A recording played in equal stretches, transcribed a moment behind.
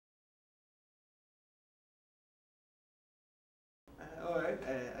Alright,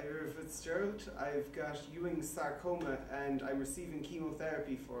 Aodhrua Fitzgeald. I've got Ewing's sarcoma and I'm receiving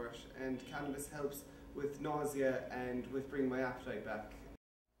chemotherapy for it, and cannabis helps with nausea and with bringing my appetite back.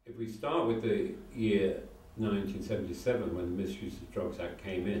 If we start with the year 1977, when the Misuse of Drugs Act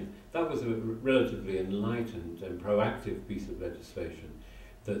came in, that was a relatively enlightened and proactive piece of legislation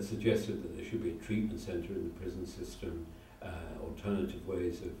that suggested that there should be a treatment centre in the prison system, alternative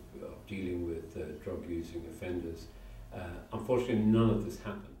ways of dealing with drug-using offenders. Unfortunately, none of this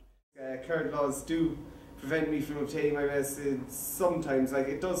happened. Current laws do prevent me from obtaining my medicines sometimes.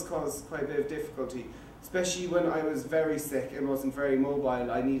 It does cause quite a bit of difficulty, especially when I was very sick and wasn't very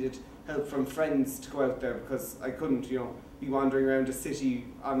mobile. I needed help from friends to go out there because I couldn't, be wandering around a city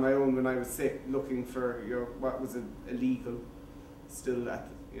on my own when I was sick looking for, what was illegal still at,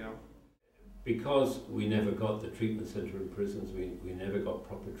 Because we never got the treatment centre in prisons, we never got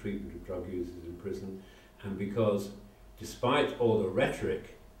proper treatment of drug users in prison, and because despite all the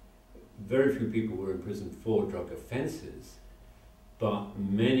rhetoric, very few people were in prison for drug offences, but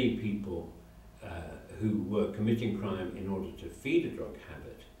many people who were committing crime in order to feed a drug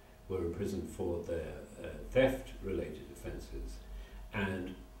habit were in prison for their theft-related offences,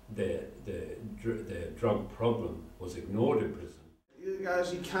 and their drug problem was ignored in prison.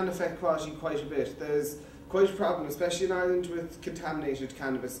 Illegality can affect quality quite a bit. There's quite a problem, especially in Ireland, with contaminated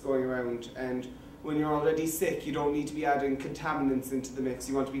cannabis going around, and when you're already sick, you don't need to be adding contaminants into the mix.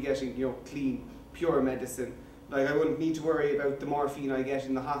 You want to be getting, clean, pure medicine. I wouldn't need to worry about the morphine I get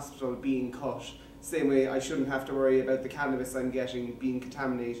in the hospital being cut. Same way I shouldn't have to worry about the cannabis I'm getting being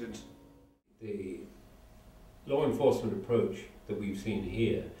contaminated. The law enforcement approach that we've seen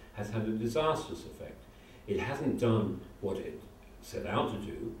here has had a disastrous effect. It hasn't done what it set out to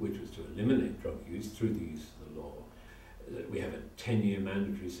do, which was to eliminate drug use through the use of the law. We have a 10-year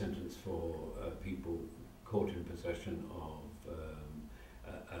mandatory sentence for people caught in possession of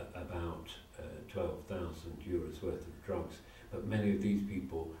about 12,000 euros worth of drugs, but many of these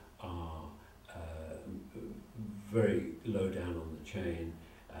people are very low down on the chain,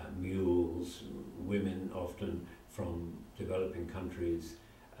 mules, women often from developing countries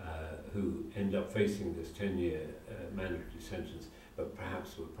who end up facing this 10-year mandatory sentence, but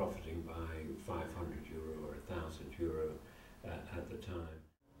perhaps were profiting by €500 or €1,000 at the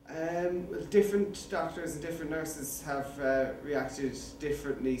time. Different doctors and different nurses have reacted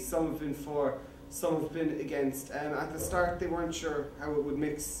differently. Some have been for, some have been against. At the start they weren't sure how it would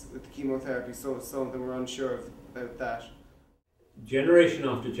mix with the chemotherapy, so some of them were unsure about that. Generation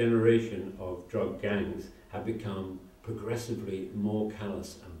after generation of drug gangs have become progressively more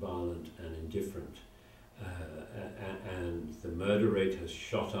callous and violent and indifferent. And the murder rate has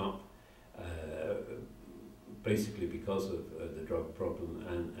shot up basically because of the drug problem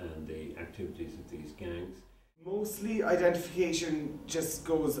and the activities of these gangs. Mostly identification just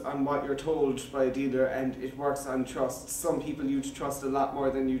goes on what you're told by a dealer, and it works on trust. Some people you to trust a lot more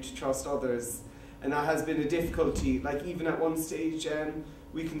than you to trust others, and that has been a difficulty. Even at one stage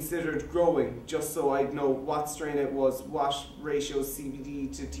we considered growing just so I'd know what strain it was, what ratio CBD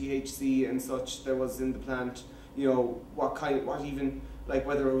to THC and such there was in the plant,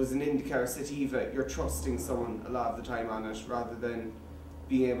 whether it was an indica or sativa. You're trusting someone a lot of the time on it rather than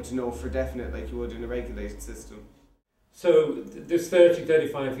being able to know for definite like you would in a regulated system. So this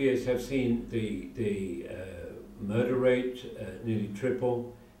 30-35 years have seen the murder rate nearly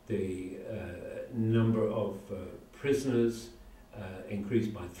triple, the number of prisoners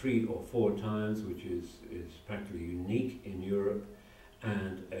increased by 3 or 4 times, which is practically unique in Europe,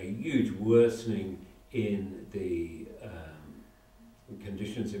 and a huge worsening in the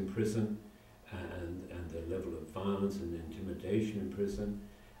conditions in prison and the level of violence and intimidation in prison.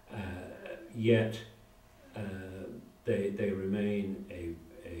 Yet they remain a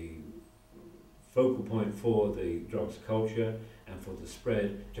focal point for the drugs culture and for the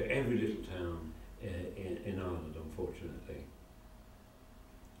spread to every little town in Ireland, unfortunately.